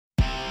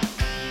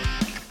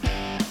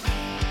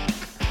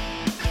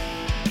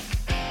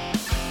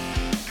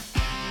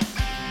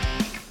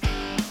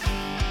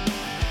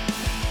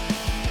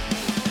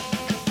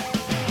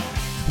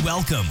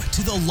Welcome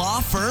to the Law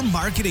Firm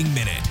Marketing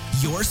Minute,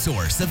 your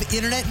source of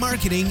internet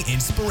marketing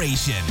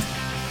inspiration.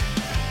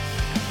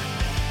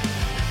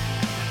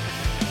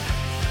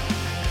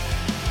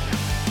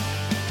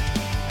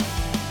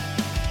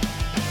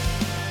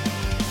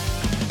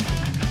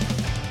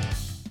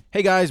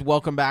 Hey guys,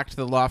 welcome back to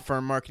the Law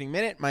Firm Marketing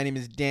Minute. My name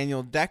is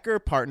Daniel Decker,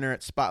 partner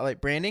at Spotlight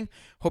Branding.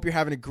 Hope you're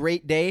having a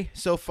great day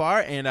so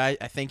far, and I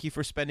thank you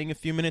for spending a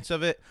few minutes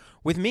of it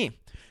with me.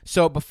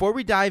 So before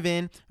we dive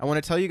in, I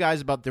want to tell you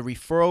guys about the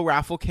referral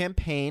raffle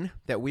campaign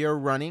that we are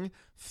running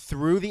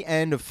through the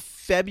end of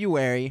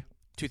February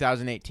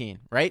 2018,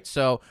 right?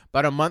 So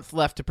about a month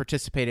left to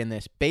participate in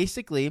this.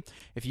 Basically,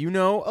 if you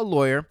know a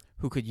lawyer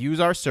who could use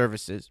our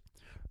services,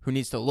 who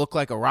needs to look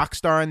like a rock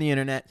star on the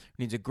internet,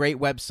 who needs a great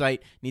website,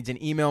 needs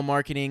an email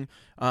marketing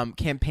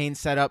campaign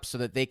set up so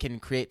that they can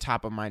create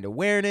top-of-mind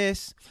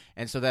awareness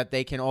and so that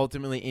they can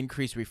ultimately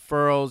increase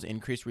referrals,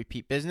 increase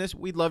repeat business,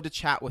 we'd love to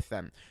chat with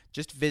them.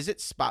 Just visit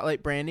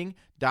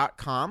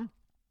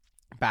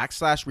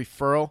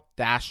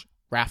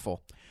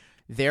spotlightbranding.com/referral-raffle.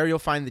 There you'll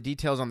find the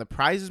details on the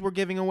prizes we're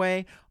giving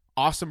away.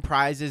 Awesome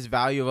prizes,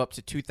 value of up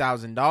to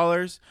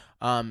 $2,000.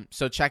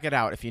 So check it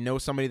out. If you know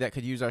somebody that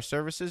could use our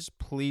services,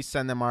 please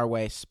send them our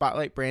way.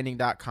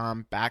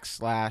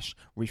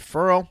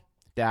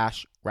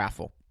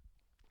 spotlightbranding.com/referral-raffle.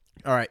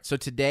 All right, so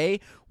today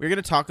we're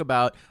going to talk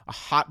about a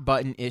hot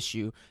button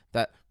issue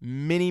that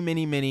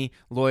many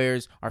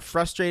lawyers are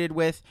frustrated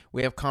with.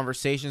 We have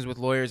conversations with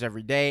lawyers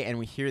every day, and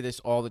we hear this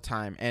all the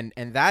time. And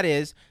that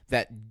is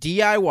that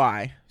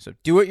DIY, so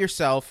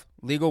do-it-yourself,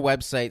 legal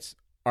websites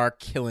are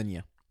killing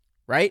you.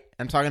 Right?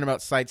 I'm talking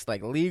about sites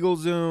like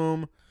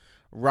LegalZoom,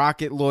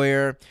 Rocket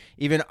Lawyer,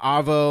 even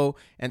Avo,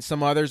 and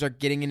some others are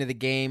getting into the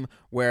game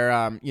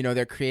where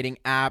they're creating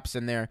apps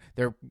and they're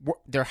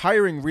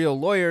hiring real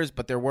lawyers,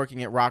 but they're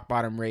working at rock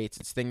bottom rates.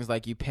 It's things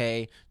like you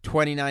pay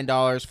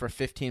 $29 for a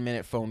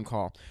 15-minute phone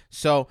call.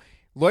 So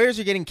lawyers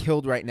are getting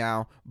killed right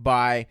now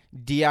by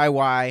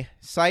DIY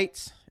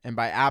sites and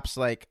by apps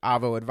like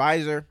Avo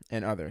Advisor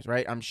and others,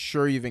 right? I'm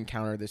sure you've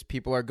encountered this.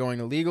 People are going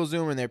to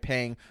LegalZoom and they're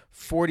paying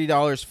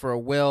 $40 for a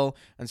will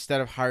instead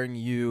of hiring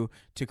you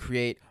to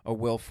create a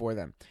will for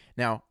them.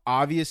 Now,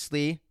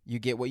 obviously, you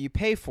get what you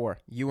pay for.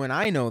 You and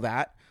I know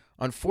that.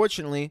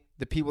 Unfortunately,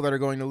 the people that are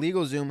going to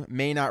LegalZoom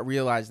may not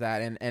realize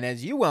that. And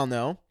as you well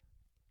know,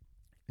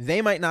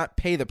 they might not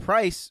pay the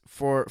price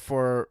for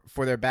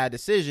their bad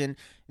decision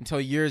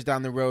until years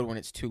down the road when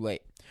it's too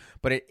late.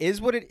 But it is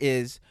what it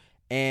is,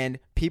 and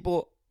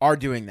people are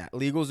doing that.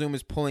 LegalZoom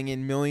is pulling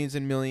in millions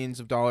and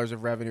millions of dollars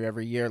of revenue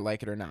every year,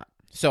 like it or not.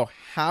 So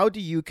how do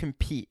you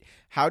compete?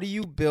 How do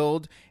you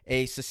build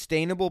a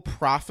sustainable,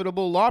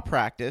 profitable law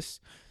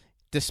practice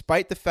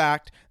despite the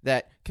fact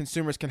that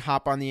consumers can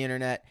hop on the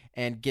internet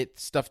and get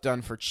stuff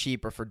done for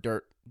cheap or for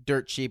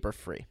dirt cheap or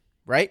free,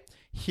 right?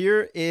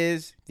 Here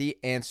is the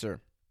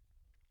answer.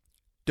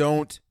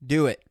 Don't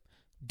do it.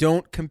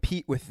 Don't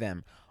compete with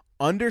them.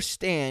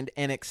 Understand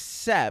and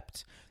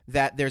accept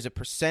that there's a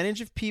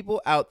percentage of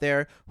people out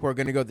there who are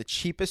going to go the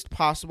cheapest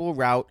possible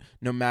route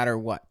no matter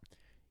what.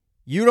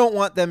 You don't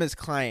want them as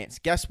clients.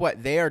 Guess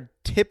what? They are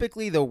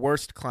typically the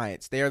worst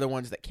clients. They are the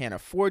ones that can't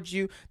afford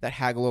you, that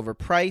haggle over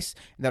price,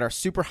 and that are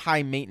super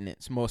high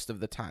maintenance most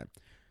of the time.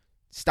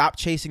 Stop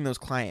chasing those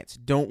clients.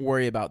 Don't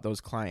worry about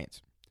those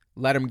clients.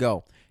 Let them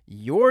go.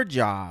 Your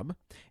job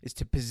is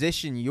to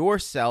position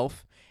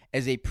yourself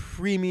as a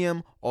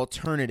premium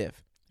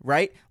alternative.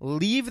 Right?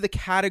 Leave the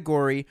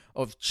category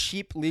of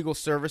cheap legal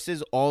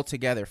services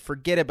altogether.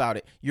 Forget about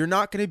it. You're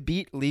not going to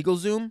beat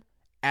LegalZoom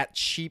at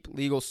cheap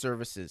legal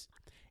services.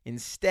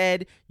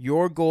 Instead,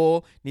 your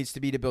goal needs to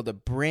be to build a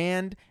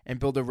brand and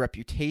build a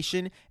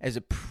reputation as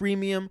a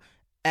premium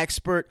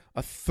expert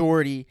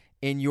authority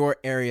in your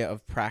area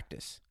of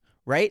practice.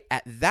 Right?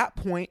 At that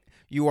point,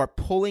 you are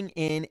pulling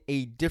in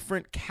a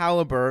different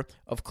caliber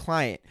of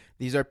client.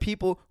 These are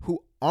people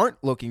who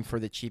aren't looking for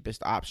the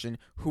cheapest option,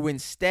 who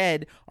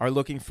instead are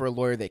looking for a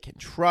lawyer they can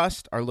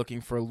trust, are looking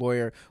for a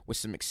lawyer with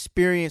some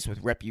experience,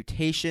 with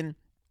reputation.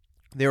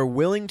 They're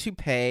willing to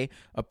pay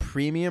a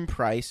premium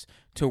price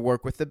to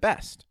work with the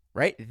best,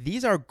 right?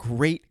 These are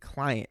great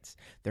clients.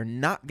 They're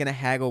not going to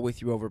haggle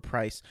with you over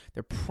price.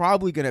 They're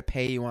probably going to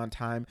pay you on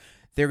time.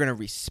 They're going to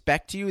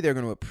respect you. They're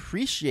going to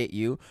appreciate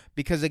you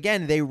because,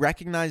 again, they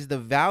recognize the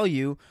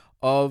value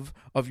of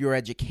your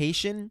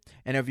education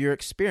and of your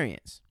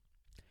experience.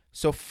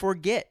 So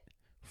forget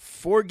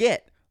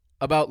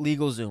about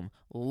LegalZoom.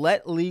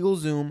 Let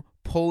LegalZoom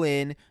pull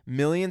in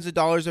millions of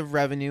dollars of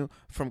revenue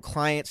from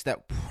clients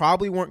that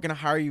probably weren't going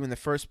to hire you in the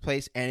first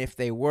place, and if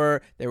they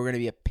were going to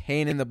be a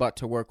pain in the butt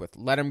to work with.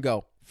 Let them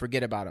go.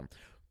 Forget about them.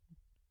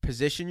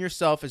 Position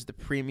yourself as the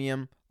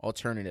premium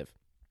alternative.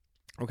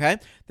 Okay?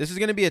 This is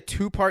going to be a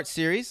 2-part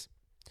series.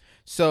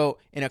 So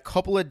in a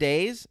couple of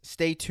days,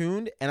 stay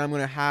tuned, and I'm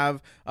going to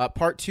have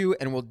part 2,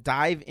 and we'll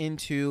dive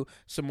into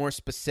some more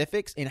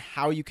specifics in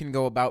how you can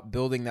go about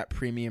building that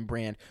premium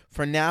brand.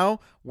 For now,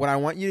 what I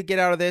want you to get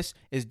out of this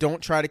is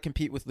don't try to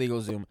compete with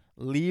LegalZoom.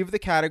 Leave the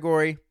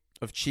category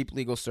of cheap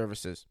legal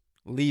services.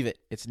 Leave it.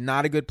 It's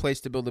not a good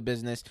place to build a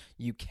business.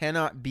 You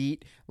cannot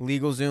beat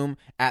LegalZoom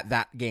at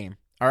that game.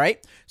 All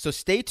right? So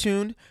stay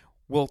tuned.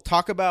 We'll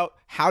talk about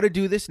how to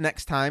do this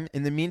next time.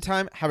 In the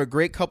meantime, have a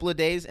great couple of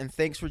days, and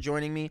thanks for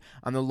joining me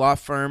on the Law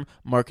Firm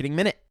Marketing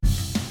Minute.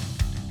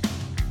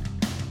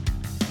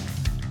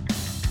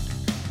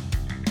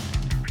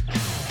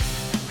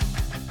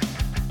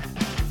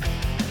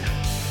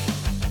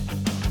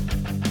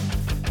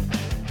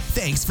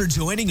 Thanks for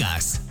joining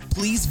us.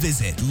 Please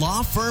visit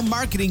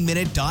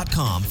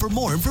lawfirmmarketingminute.com for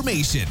more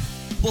information.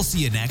 We'll see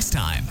you next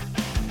time.